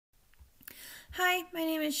Hi, my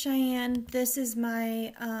name is Cheyenne. This is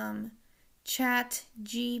my Chat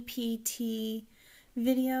GPT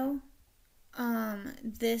video.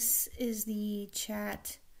 This is the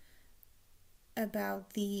chat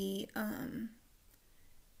about the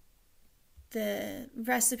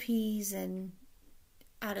recipes and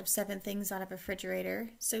out of 7 things out of a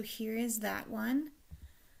refrigerator. So here is that one.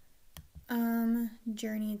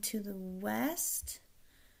 Journey to the West,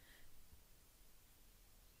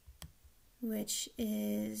 which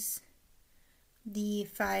is the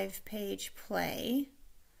 5-page play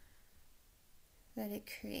that it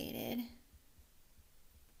created.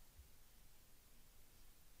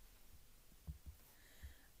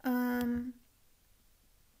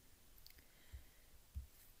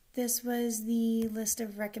 This was the list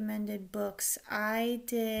of recommended books. I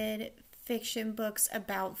did fiction books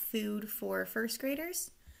about food for first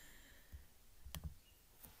graders.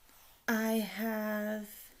 I have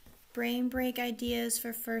brain break ideas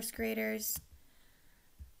for first graders.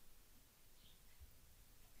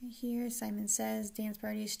 Right here, Simon Says, dance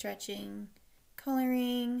party, stretching,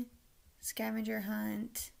 coloring, scavenger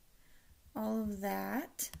hunt, all of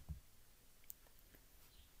that.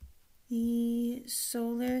 The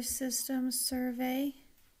solar system survey,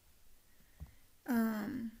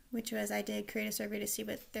 which was I did create a survey to see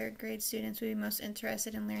what third grade students would be most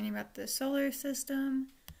interested in learning about the solar system.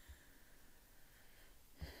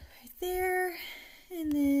 Right there.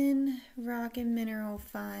 And then rock and mineral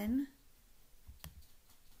fun,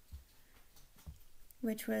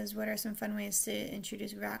 which was what are some fun ways to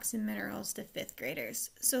introduce rocks and minerals to 5th graders.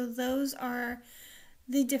 So those are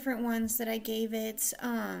the different ones that I gave it.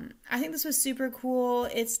 I think this was super cool.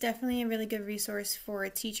 It's definitely a really good resource for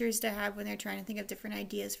teachers to have when they're trying to think of different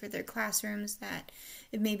ideas for their classrooms, that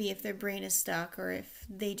maybe if their brain is stuck or if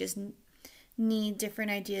they just need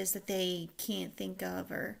different ideas that they can't think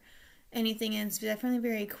of or anything. And it's definitely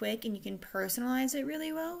very quick and you can personalize it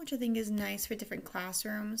really well, which I think is nice for different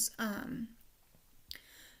classrooms.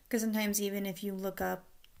 Because sometimes even if you look up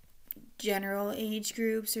general age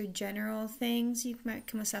groups or general things, you might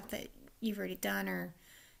come with stuff that you've already done or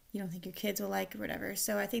you don't think your kids will like or whatever.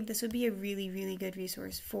 So I think this would be a really, really good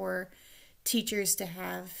resource for teachers to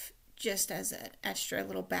have just as an extra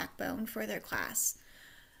little backbone for their class.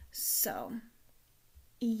 So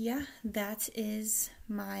yeah, that is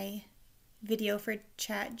my video for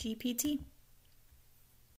Chat GPT.